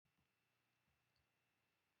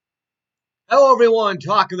Hello, everyone.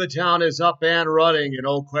 Talk of the Town is up and running in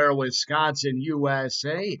Eau Claire, Wisconsin,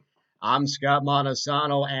 USA. I'm Scott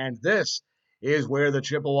Montesano, and this is where the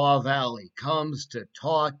Chippewa Valley comes to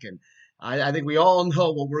talk. And I think we all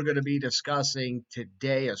know what we're going to be discussing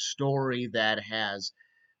today, a story that has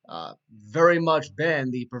very much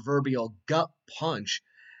been the proverbial gut punch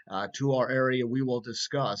to our area. We will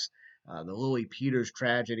discuss the Lily Peters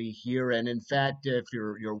tragedy here, and in fact, if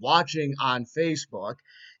you're watching on Facebook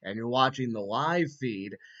and you're watching the live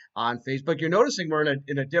feed on Facebook, you're noticing we're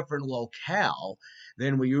in a different locale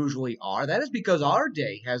than we usually are. That is because our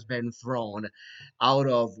day has been thrown out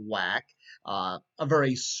of whack. A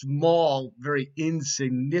very small, very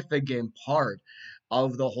insignificant part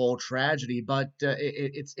of the whole tragedy. But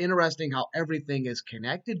it's interesting how everything is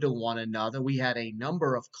connected to one another. We had a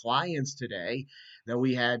number of clients today that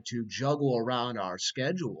we had to juggle around our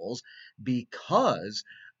schedules because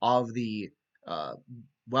of the, uh,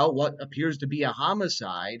 what appears to be a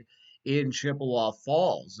homicide in Chippewa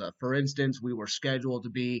Falls. For instance, we were scheduled to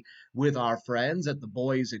be with our friends at the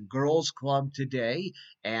Boys and Girls Club today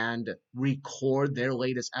and record their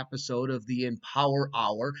latest episode of the Empower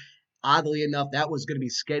Hour. Oddly enough, that was going to be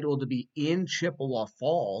scheduled to be in Chippewa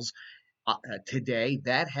Falls today.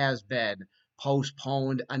 That has been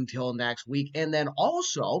postponed until next week. And then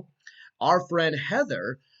also, our friend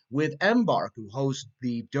Heather with Embark, who hosts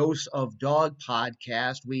the Dose of Dog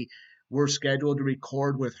podcast, we were scheduled to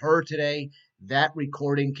record with her today. That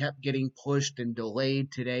recording kept getting pushed and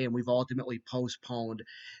delayed today, and we've ultimately postponed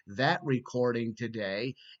that recording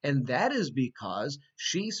today. And that is because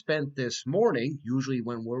she spent this morning, usually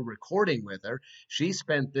when we're recording with her, she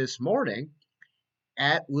spent this morning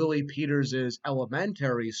at Lily Peters's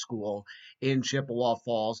elementary school in Chippewa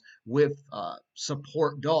Falls with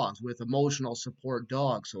support dogs, with emotional support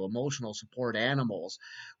dogs. So emotional support animals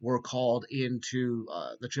were called into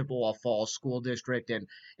the Chippewa Falls School District, and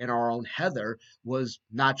our own Heather was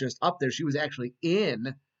not just up there; she was actually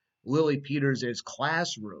in Lily Peters's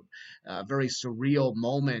classroom. A very surreal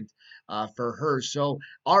moment for her. So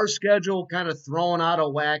our schedule kind of thrown out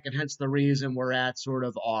of whack, and hence the reason we're at sort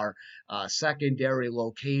of our secondary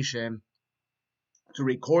location to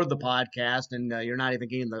record the podcast, and you're not even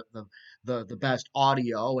getting the best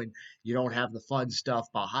audio, and you don't have the fun stuff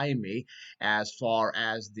behind me as far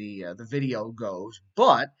as the video goes.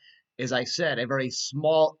 But as I said, a very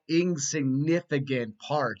small, insignificant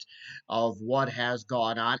part of what has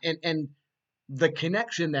gone on, and the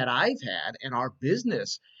connection that I've had and our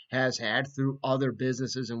business has had through other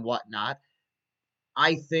businesses and whatnot,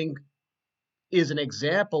 I think is an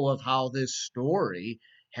example of how this story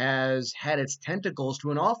has had its tentacles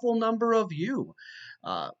to an awful number of you.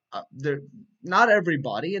 There, not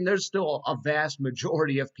everybody, and there's still a vast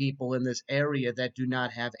majority of people in this area that do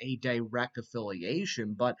not have a direct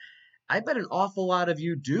affiliation, but I bet an awful lot of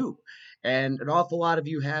you do. And an awful lot of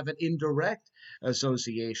you have an indirect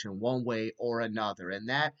association one way or another. And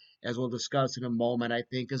that, as we'll discuss in a moment, I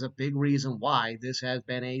think is a big reason why this has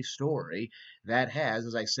been a story that has,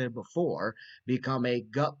 as I said before, become a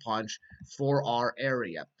gut punch for our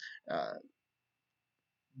area. Uh,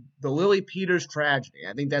 the Lily Peters tragedy,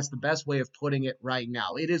 I think that's the best way of putting it right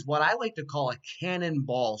now. It is what I like to call a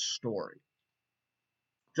cannonball story.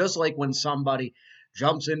 Just like when somebody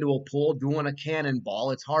jumps into a pool doing a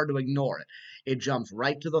cannonball, it's hard to ignore it. It jumps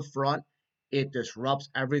right to the front. It disrupts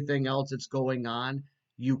everything else that's going on.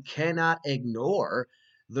 You cannot ignore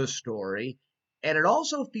the story. And it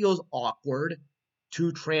also feels awkward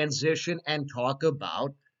to transition and talk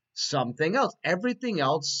about something else. Everything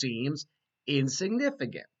else seems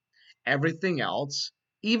insignificant. Everything else,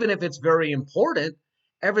 even if it's very important,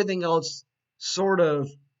 everything else sort of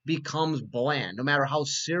becomes bland, no matter how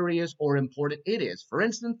serious or important it is. For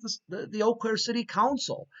instance, the Eau Claire City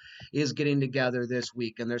Council is getting together this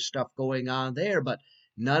week, and there's stuff going on there, but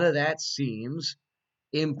none of that seems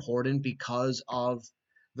important because of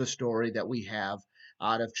the story that we have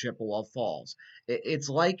out of Chippewa Falls. It's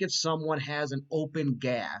like if someone has an open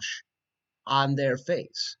gash on their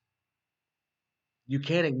face. You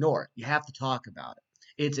can't ignore it. You have to talk about it.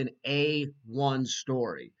 It's an A1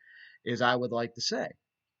 story, as I would like to say.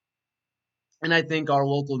 And I think our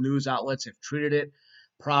local news outlets have treated it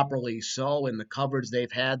properly so in the coverage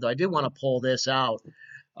they've had. Though I did want to pull this out.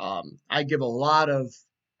 I give a lot of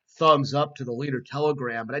thumbs up to the Leader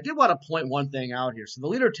Telegram, but I did want to point one thing out here. So the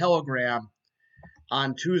Leader Telegram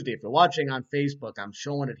on Tuesday, if you're watching on Facebook, I'm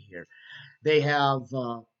showing it here. They have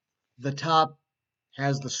the top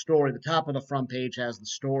has the story. The top of the front page has the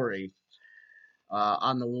story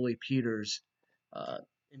on the Lily Peters uh,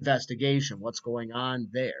 investigation, what's going on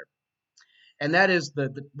there. and that is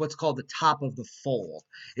the what's called the top of the fold.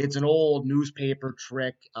 It's an old newspaper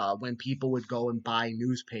trick when people would go and buy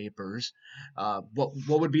newspapers. What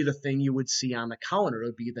would be the thing you would see on the counter? It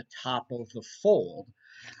would be the top of the fold.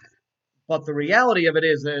 But the reality of it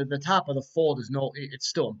is the top of the fold is no, it's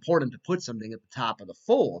still important to put something at the top of the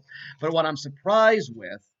fold. But what I'm surprised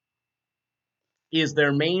with is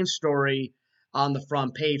their main story on the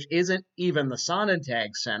front page isn't even the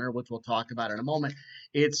Sonnentag Center, which we'll talk about in a moment.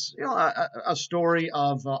 It's a story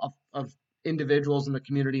of individuals in the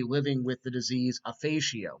community living with the disease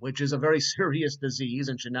aphasia, which is a very serious disease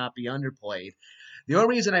and should not be underplayed. The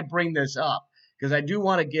only reason I bring this up because I do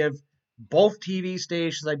want to give both TV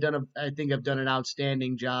stations I think have done an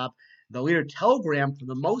outstanding job. The Leader Telegram, for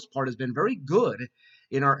the most part, has been very good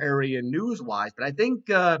in our area news-wise, but I think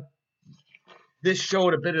this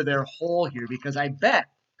showed a bit of their hole here because I bet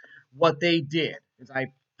what they did, as I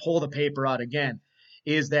pull the paper out again,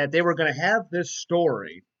 is that they were going to have this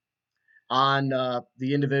story on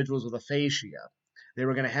the individuals with aphasia. They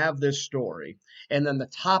were going to have this story, and then the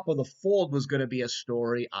top of the fold was going to be a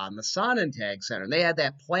story on the Sonnentag Center. And they had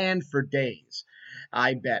that planned for days,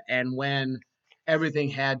 I bet. And when everything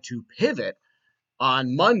had to pivot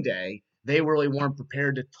on Monday, they really weren't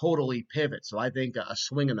prepared to totally pivot. So I think a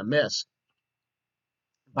swing and a miss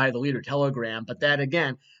by the Leader Telegram, but that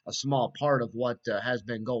again, a small part of what has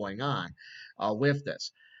been going on with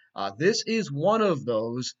this. This is one of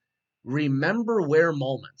those remember where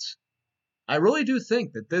moments. I really do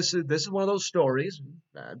think that this is one of those stories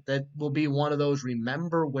that will be one of those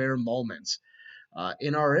remember where moments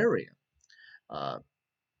in our area. Uh,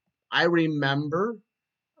 I remember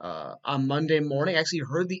on Monday morning, I actually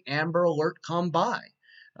heard the Amber Alert come by.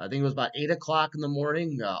 I think it was about 8 o'clock in the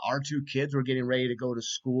morning. Our two kids were getting ready to go to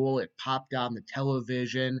school. It popped on the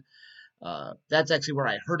television. That's actually where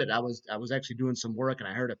I heard it. I was actually doing some work and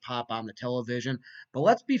I heard it pop on the television. But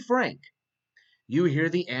let's be frank. You hear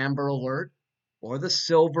the Amber Alert or the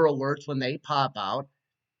Silver Alerts when they pop out,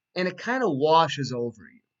 and it kind of washes over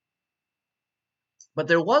you. But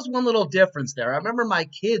there was one little difference there. I remember my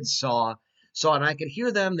kids saw it, and I could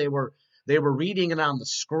hear them. They were reading it on the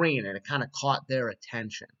screen, and it kind of caught their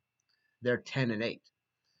attention. They're 10 and 8.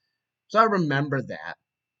 So I remember that.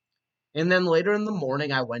 And then later in the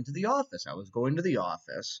morning, I went to the office. I was going to the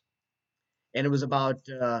office, and it was about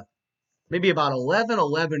maybe about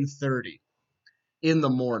 11:30 in the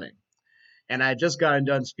morning. And I had just gotten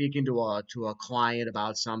done speaking to a client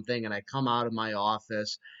about something, and I come out of my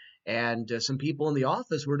office, and some people in the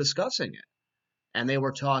office were discussing it. And they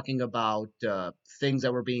were talking about things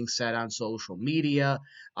that were being said on social media.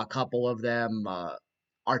 A couple of them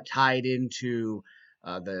are tied into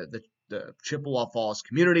the Chippewa Falls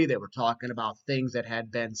community. They were talking about things that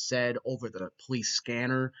had been said over the police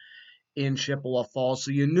scanner in Chippewa Falls.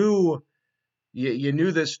 So you knew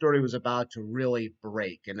this story was about to really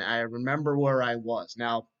break. And I remember where I was.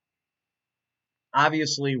 Now,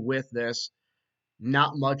 obviously, with this,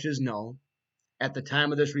 not much is known. At the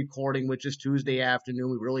time of this recording, which is Tuesday afternoon,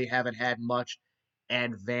 we really haven't had much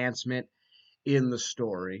advancement in the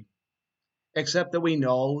story, except that we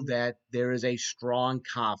know that there is a strong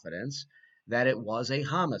confidence that it was a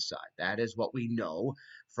homicide. That is what we know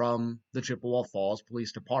from the Chippewa Falls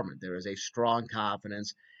Police Department. There is a strong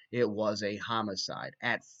confidence it was a homicide.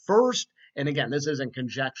 At first, and again, this isn't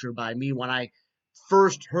conjecture by me, when I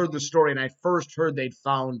first heard the story and I first heard they'd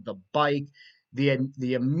found the bike,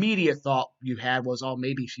 the immediate thought you had was, oh,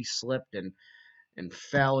 maybe she slipped and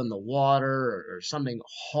fell in the water or something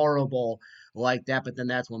horrible like that. But then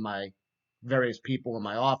that's when my various people in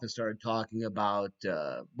my office started talking about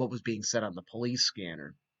what was being said on the police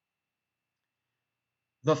scanner.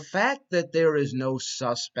 The fact that there is no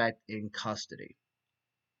suspect in custody,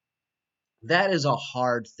 that is a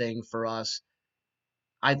hard thing for us,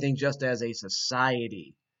 I think, just as a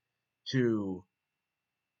society to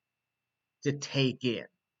take in,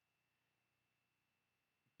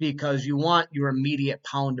 because you want your immediate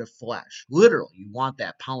pound of flesh. Literally, you want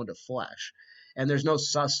that pound of flesh. And there's no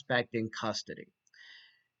suspect in custody.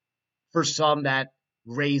 For some, that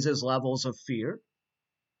raises levels of fear.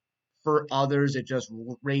 For others, it just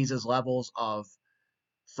raises levels of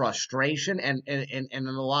frustration. And in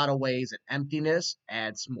a lot of ways, an emptiness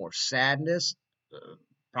adds more sadness,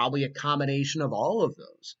 probably a combination of all of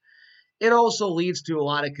those. It also leads to a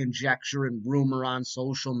lot of conjecture and rumor on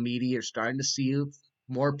social media. You're starting to see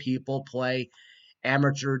more people play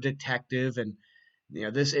amateur detective, and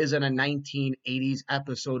this isn't a 1980s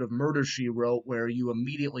episode of Murder, She Wrote where you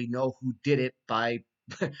immediately know who did it by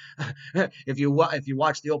if you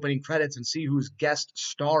watch the opening credits and see who's guest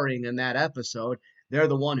starring in that episode, they're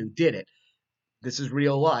the one who did it. This is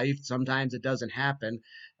real life. Sometimes it doesn't happen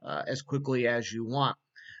as quickly as you want.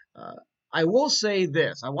 Uh, I will say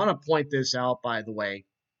this. I want to point this out, by the way,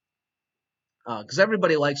 because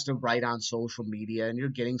everybody likes to write on social media, and you're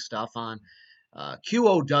getting stuff on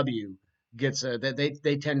QOW gets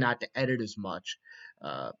they tend not to edit as much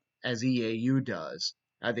uh, as EAU does.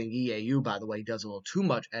 I think EAU, by the way, does a little too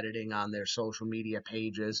much editing on their social media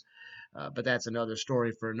pages, but that's another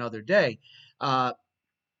story for another day. Uh,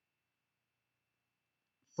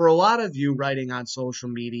 for a lot of you writing on social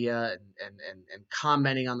media and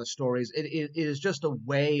commenting on the stories, it is just a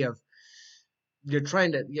way of you're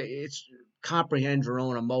trying to it's comprehend your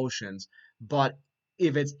own emotions. But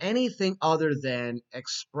if it's anything other than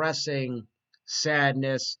expressing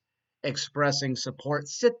sadness, expressing support,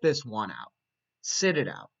 sit this one out. Sit it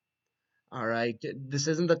out. All right. This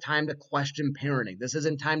isn't the time to question parenting. This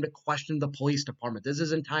isn't time to question the police department. This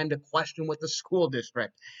isn't time to question what the school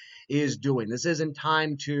district is doing. This isn't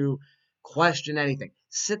time to question anything.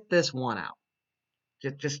 Sit this one out.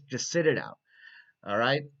 Just sit it out. All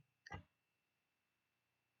right.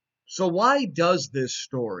 So why does this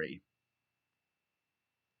story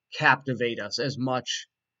captivate us as much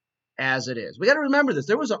as it is? We got to remember this.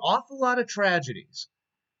 There was an awful lot of tragedies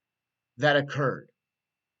that occurred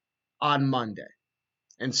on Monday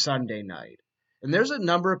and Sunday night. And there's a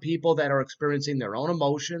number of people that are experiencing their own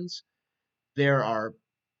emotions. There are,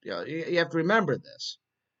 you have to remember this.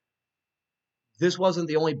 This wasn't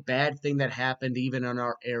the only bad thing that happened even in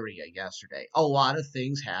our area yesterday. A lot of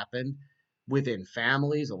things happened within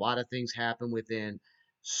families. A lot of things happened within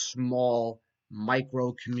small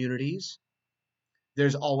micro communities.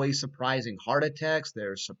 There's always surprising heart attacks.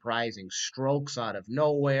 There's surprising strokes out of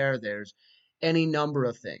nowhere. There's any number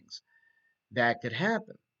of things that could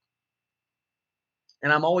happen.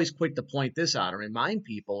 And I'm always quick to point this out and remind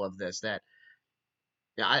people of this that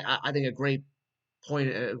I think a great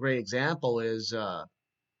example is, my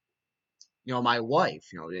wife.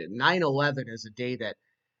 9/11 is a day that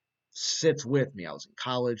sits with me. I was in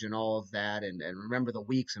college and all of that, and remember the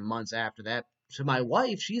weeks and months after that. To my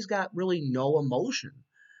wife, she's got really no emotion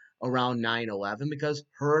around 9/11 because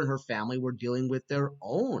her and her family were dealing with their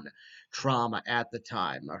own trauma at the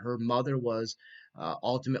time. Her mother was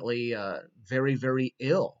ultimately very, very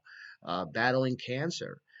ill, battling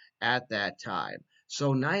cancer at that time.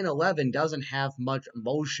 So 9/11 doesn't have much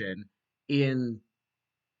emotion in,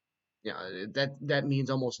 that means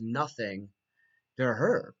almost nothing to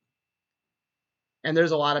her. And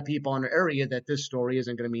there's a lot of people in the area that this story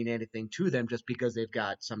isn't going to mean anything to them just because they've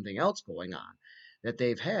got something else going on that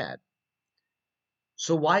they've had.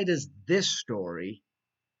 So why does this story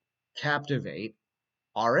captivate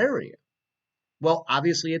our area? Well,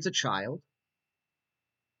 obviously it's a child,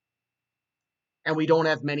 and we don't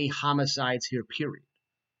have many homicides here, period.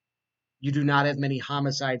 You do not have many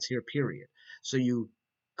homicides here, period. So you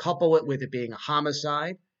couple it with it being a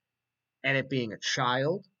homicide and it being a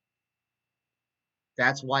child.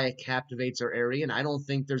 That's why it captivates our area, and I don't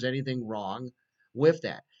think there's anything wrong with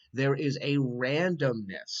that. There is a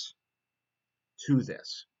randomness to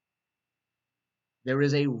this. There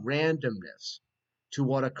is a randomness to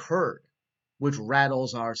what occurred, which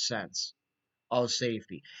rattles our sense of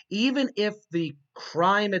safety. Even if the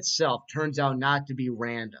crime itself turns out not to be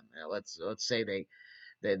random, let's say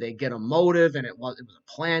they get a motive and it was a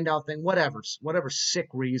planned out thing, whatever sick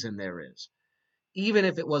reason there is. Even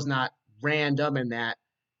if it was not random and that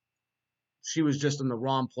she was just in the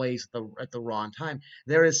wrong place at the wrong time,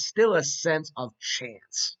 there is still a sense of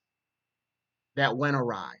chance that went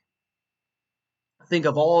awry. Think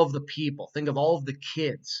of all of the people, think of all of the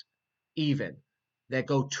kids, even that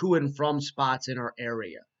go to and from spots in our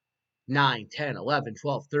area 9, 10, 11,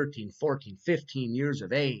 12, 13, 14, 15 years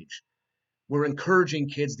of age. We're encouraging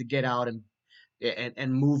kids to get out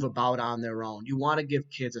and move about on their own. You want to give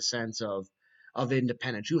kids a sense of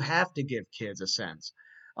independence. You have to give kids a sense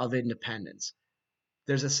of independence.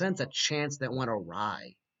 There's a sense of chance that went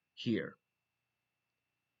awry here.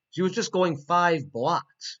 She was just going 5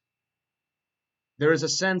 blocks. There is a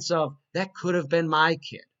sense of that could have been my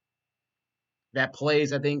kid. That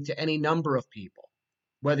plays, I think, to any number of people.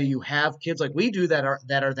 Whether you have kids like we do that are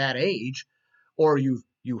that age, or you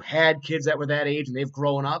had kids that were that age and they've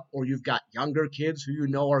grown up, or you've got younger kids who you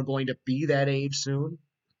know are going to be that age soon.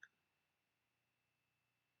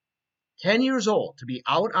 10 years old to be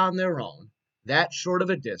out on their own, that short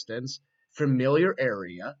of a distance, familiar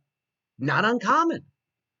area, not uncommon.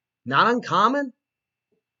 Not uncommon.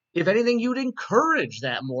 If anything, you'd encourage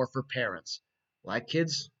that more for parents. Let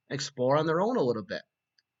kids explore on their own a little bit.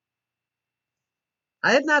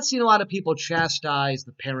 I have not seen a lot of people chastise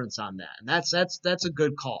the parents on that, and that's a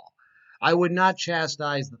good call. I would not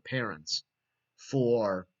chastise the parents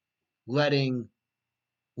for letting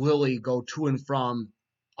Lily go to and from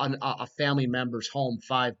a family member's home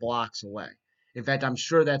 5 blocks away. In fact, I'm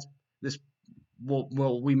sure that's this.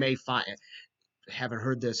 We may find, haven't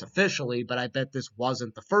heard this officially, but I bet this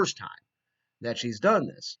wasn't the first time that she's done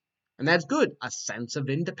this. And that's good. A sense of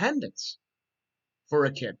independence for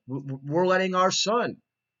a kid. We're letting our son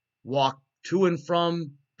walk to and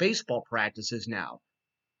from baseball practices now,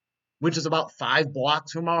 which is about 5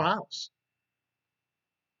 blocks from our house.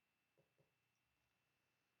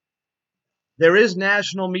 There is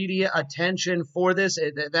national media attention for this.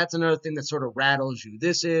 That's another thing that sort of rattles you.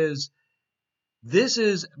 This is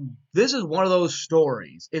one of those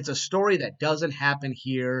stories. It's a story that doesn't happen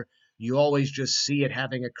here. You always just see it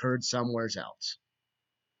having occurred somewhere else.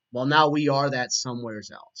 Well, now we are that somewhere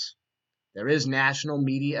else. There is national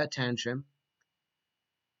media attention.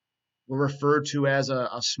 We're referred to as a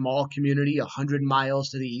small community 100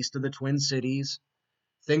 miles to the east of the Twin Cities.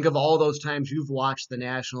 Think of all those times you've watched the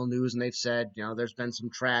national news and they've said, there's been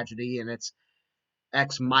some tragedy and it's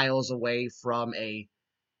X miles away from a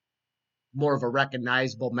more of a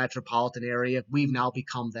recognizable metropolitan area. We've now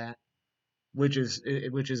become that, which is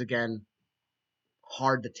again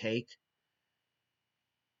hard to take.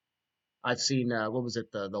 I've seen what was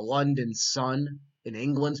it, the London Sun in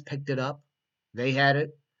England's picked it up. They had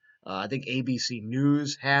it. I think ABC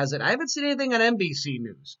News has it. I haven't seen anything on NBC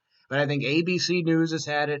News, but I think ABC News has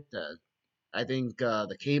had it. I think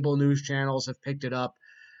the cable news channels have picked it up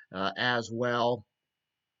as well.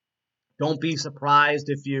 Don't be surprised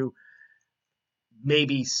if you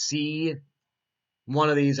maybe see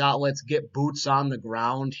one of these outlets get boots on the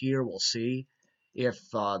ground here. We'll see if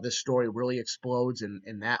this story really explodes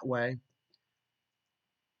in that way.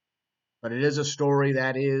 But it is a story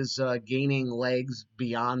that is gaining legs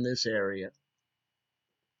beyond this area.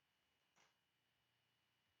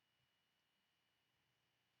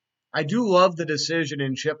 I do love the decision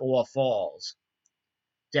in Chippewa Falls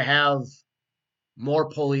to have more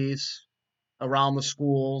police around the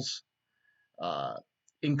schools, uh,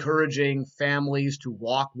 encouraging families to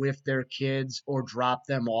walk with their kids or drop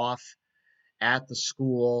them off at the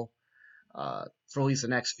school for at least the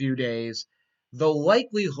next few days. The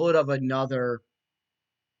likelihood of another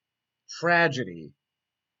tragedy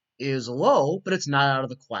is low, but it's not out of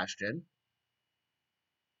the question.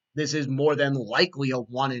 This is more than likely a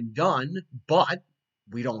one and done, but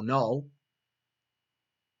we don't know.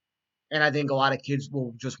 And I think a lot of kids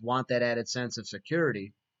will just want that added sense of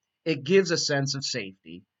security. It gives a sense of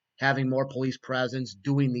safety, having more police presence,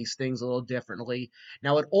 doing these things a little differently.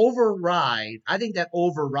 Now, I think that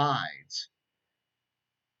overrides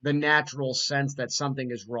the natural sense that something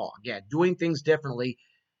is wrong. Yeah, doing things differently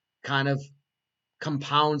kind of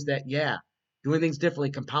compounds that, doing things differently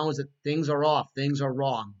compounds that things are off, things are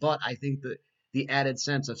wrong. But I think that the added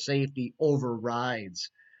sense of safety overrides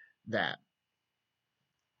that.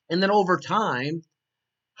 And then over time,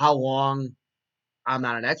 how long, I'm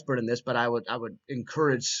not an expert in this, but I would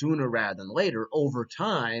encourage sooner rather than later. Over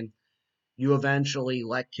time, you eventually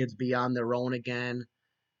let kids be on their own again.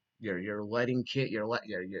 You're letting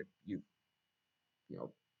you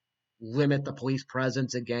limit the police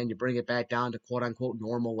presence again. You bring it back down to quote unquote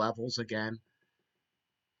normal levels again.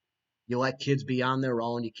 You let kids be on their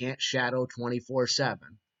own. You can't shadow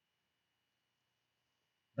 24/7.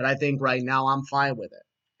 But I think right now I'm fine with it.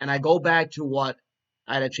 And I go back to what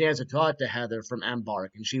I had a chance to talk to Heather from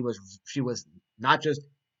Embark, and she was not just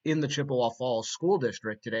in the Chippewa Falls School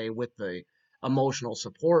District today with the emotional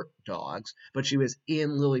support dogs, but she was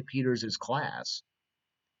in Lily Peters' class.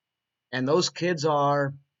 And those kids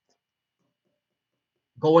are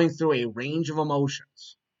going through a range of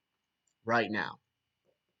emotions right now.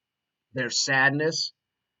 There's sadness.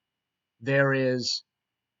 There is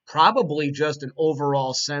probably just an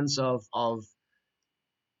overall sense of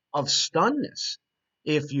stunness,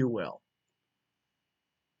 if you will.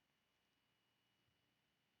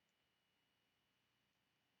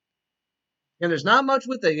 And there's not much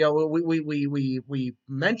with it. We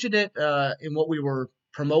mentioned it in what we were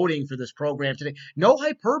promoting for this program today. No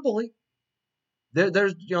hyperbole. There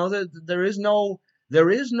is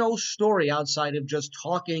no story outside of just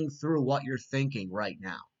talking through what you're thinking right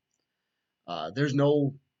now. There's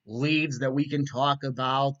no leads that we can talk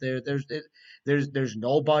about. There's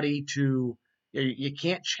nobody to. You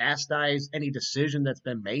can't chastise any decision that's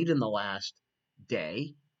been made in the last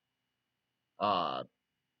day.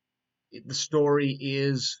 The story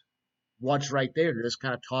is what's right there. They're just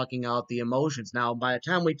kind of talking out the emotions. Now, by the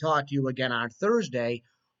time we talk to you again on Thursday,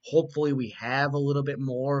 hopefully we have a little bit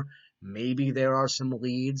more. Maybe there are some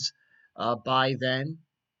leads by then.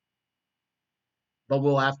 but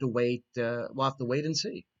we'll have to wait. We'll have to wait and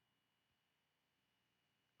see.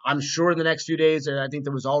 I'm sure in the next few days, I think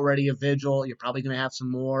there was already a vigil. You're probably going to have some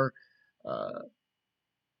more uh,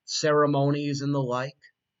 ceremonies and the like.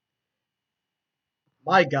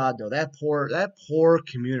 My God, though, that poor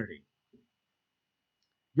community.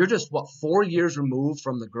 You're just what 4 years removed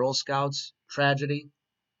from the Girl Scouts tragedy.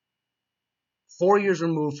 4 years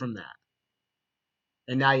removed from that,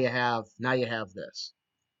 and now you have this.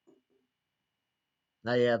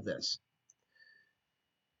 Now you have this.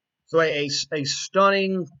 So a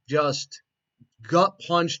stunning, just gut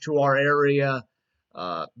punch to our area,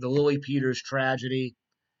 the Lily Peters tragedy,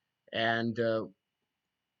 and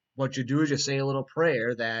what you do is you say a little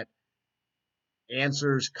prayer that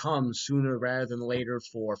answers come sooner rather than later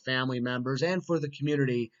for family members and for the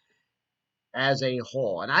community as a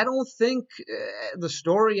whole. And I don't think the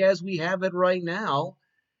story as we have it right now,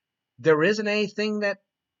 there isn't anything that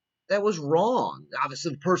was wrong.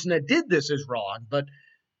 Obviously, the person that did this is wrong, but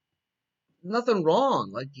nothing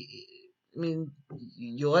wrong. Like, I mean,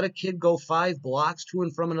 you let a kid go 5 blocks to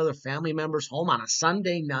and from another family member's home on a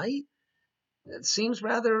Sunday night. It seems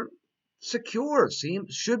rather secure.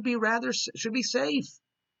 Should be safe.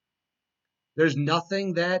 There's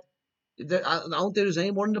nothing that I don't think there's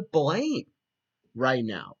anyone to blame right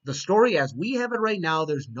now. The story as we have it right now,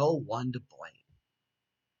 there's no one to blame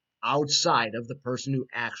outside of the person who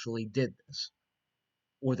actually did this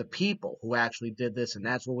or the people who actually did this, and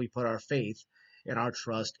that's where we put our faith and our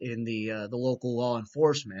trust in the local law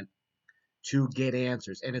enforcement to get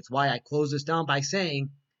answers. And it's why I close this down by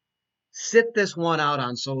saying, sit this one out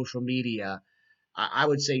on social media. I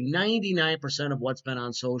would say 99% of what's been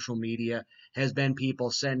on social media has been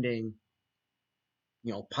people sending,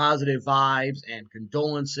 positive vibes and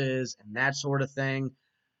condolences and that sort of thing.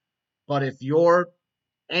 But if you're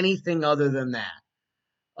anything other than that,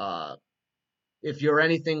 uh, if you're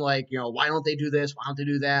anything like, why don't they do this? Why don't they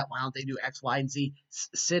do that? Why don't they do X, Y, and Z?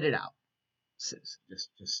 Sit it out. Just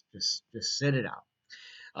sit it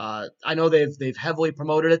out. I know they've heavily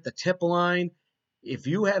promoted it. The tip line. If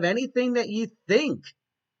you have anything that you think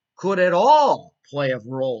could at all play a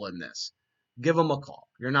role in this, give them a call.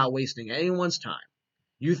 You're not wasting anyone's time.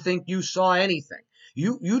 You think you saw anything.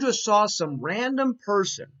 You just saw some random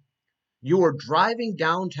person. You were driving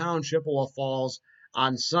downtown Chippewa Falls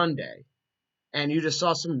on Sunday, and you just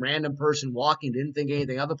saw some random person walking, didn't think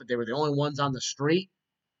anything of it, but they were the only ones on the street.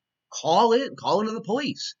 Call into the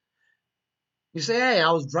police. You say, hey,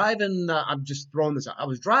 I was driving, I'm just throwing this out. I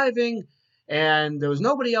was driving and there was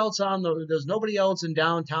nobody else in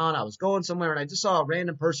downtown. I was going somewhere and I just saw a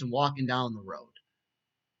random person walking down the road.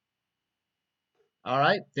 All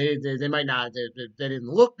right. They might not, they didn't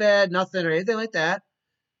look bad, nothing or anything like that.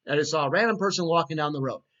 I just saw a random person walking down the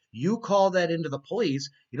road. You call that into the police.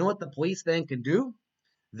 You know what the police then can do?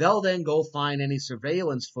 They'll then go find any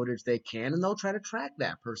surveillance footage they can and they'll try to track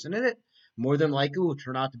that person in it. More than likely will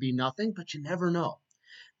turn out to be nothing, but you never know.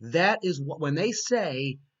 That is what, when they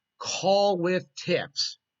say call with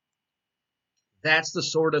tips, that's the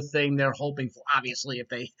sort of thing they're hoping for. Obviously, if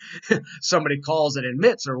they somebody calls and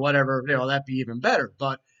admits or whatever, that'd be even better.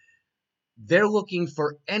 But they're looking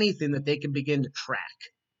for anything that they can begin to track.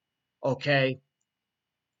 Okay?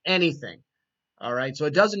 Anything. All right. So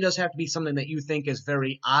it doesn't just have to be something that you think is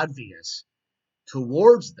very obvious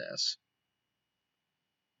towards this,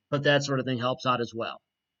 but that sort of thing helps out as well.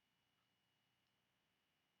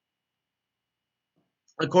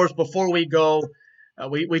 Of course, before we go,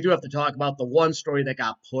 we do have to talk about the one story that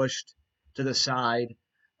got pushed to the side.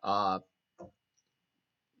 Uh,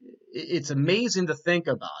 it's amazing to think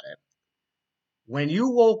about it. When you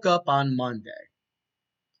woke up on Monday,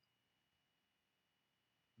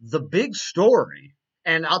 the big story,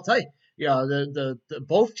 and I'll tell you, the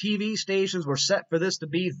both TV stations were set for this to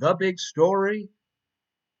be the big story,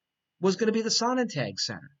 was going to be the Sonnentag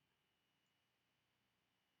Center.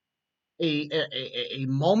 A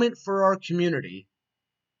moment for our community,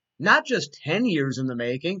 not just 10 years in the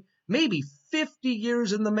making, maybe 50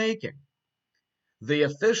 years in the making. The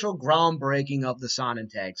official groundbreaking of the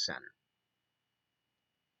Sonnentag Center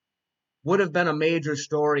would have been a major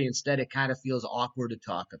story. Instead, it kind of feels awkward to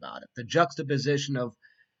talk about it. The juxtaposition of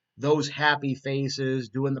those happy faces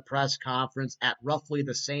doing the press conference at roughly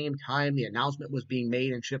the same time the announcement was being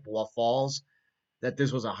made in Chippewa Falls that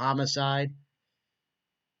this was a homicide,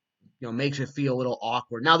 makes you feel a little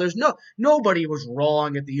awkward. Now, nobody was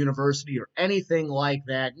wrong at the university or anything like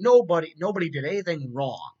that. Nobody did anything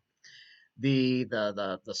wrong. The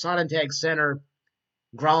Sonnentag Center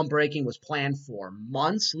groundbreaking was planned for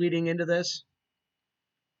months leading into this.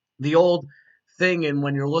 The old thing, and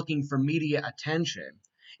when you're looking for media attention,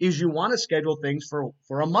 is you want to schedule things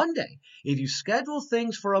for a Monday. If you schedule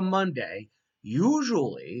things for a Monday,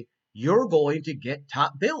 usually you're going to get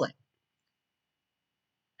top billing.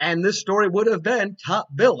 And this story would have been top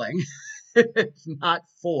billing if not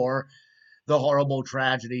for the horrible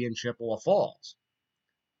tragedy in Chippewa Falls.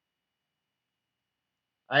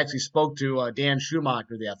 I actually spoke to Dan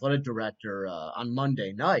Schumacher, the athletic director, on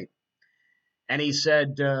Monday night, and he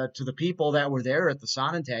said to the people that were there at the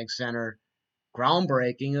Sonntag Center,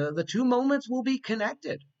 groundbreaking, the two moments will be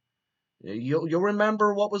connected. You'll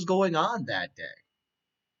remember what was going on that day.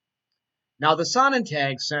 Now, the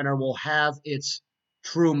Sonntag Center will have its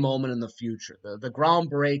true moment in the future. The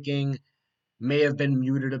groundbreaking may have been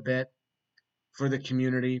muted a bit for the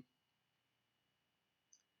community.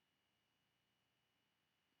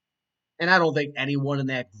 And I don't think anyone in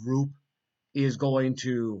that group is going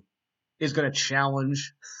to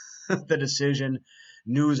challenge the decision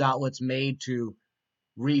news outlets made to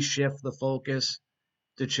reshift the focus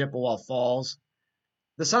to Chippewa Falls.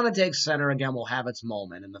 The Sonntag Center again will have its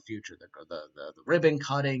moment in the future, the ribbon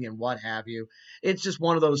cutting and what have you. It's just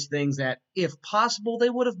one of those things that, if possible, they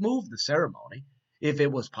would have moved the ceremony if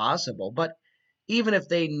it was possible. But even if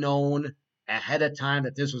they'd known ahead of time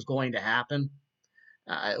that this was going to happen,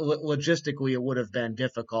 logistically it would have been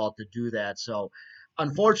difficult to do that. So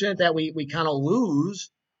unfortunate that we kind of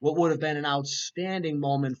lose what would have been an outstanding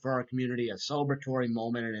moment for our community, a celebratory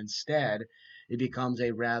moment, and instead it becomes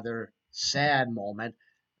a rather sad moment,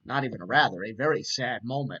 not even a very sad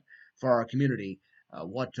moment for our community,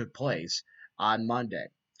 what took place on Monday.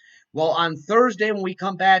 Well, on Thursday, when we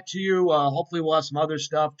come back to you, hopefully we'll have some other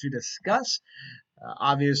stuff to discuss.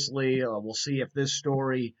 Obviously, we'll see if this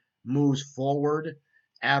story moves forward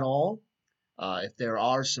at all. If there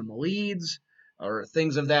are some leads or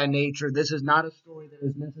things of that nature, this is not a story that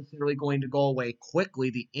is necessarily going to go away quickly.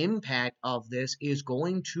 The impact of this is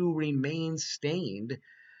going to remain stained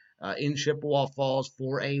in Chippewa Falls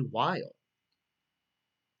for a while.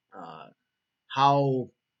 How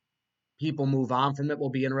people move on from it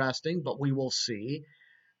will be interesting, but we will see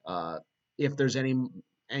if there's any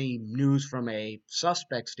news from a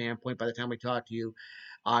suspect standpoint by the time we talk to you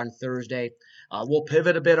on Thursday. We'll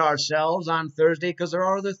pivot a bit ourselves on Thursday because there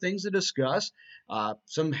are other things to discuss.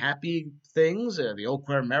 Some happy things. The Eau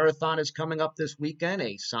Claire Marathon is coming up this weekend,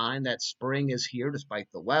 a sign that spring is here despite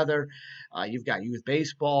the weather. You've got youth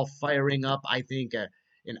baseball firing up. I think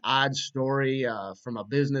an odd story from a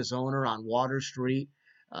business owner on Water Street.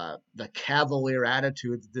 The cavalier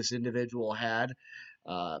attitude that this individual had.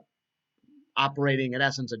 Operating, in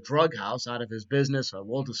essence, a drug house out of his business.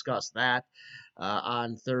 We'll discuss that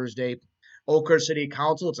on Thursday. Eau Claire City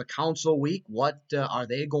Council, it's a council week. What are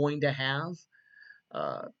they going to have?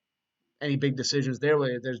 Any big decisions there?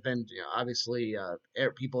 There's been, obviously,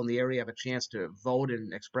 people in the area have a chance to vote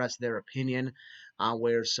and express their opinion on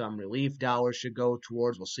where some relief dollars should go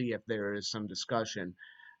towards. We'll see if there is some discussion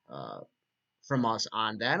from us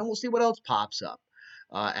on that, and we'll see what else pops up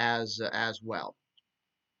as well.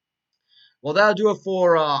 Well, that'll do it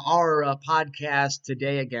for our podcast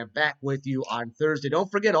today. Again, back with you on Thursday. Don't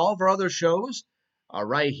forget all of our other shows are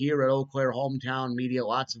right here at Eau Claire Hometown Media.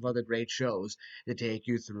 Lots of other great shows to take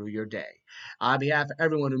you through your day. On behalf of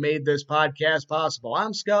everyone who made this podcast possible,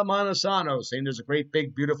 I'm Scott Montesano, saying there's a great,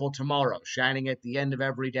 big, beautiful tomorrow shining at the end of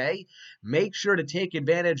every day. Make sure to take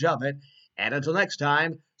advantage of it. And until next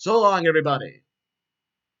time, so long, everybody.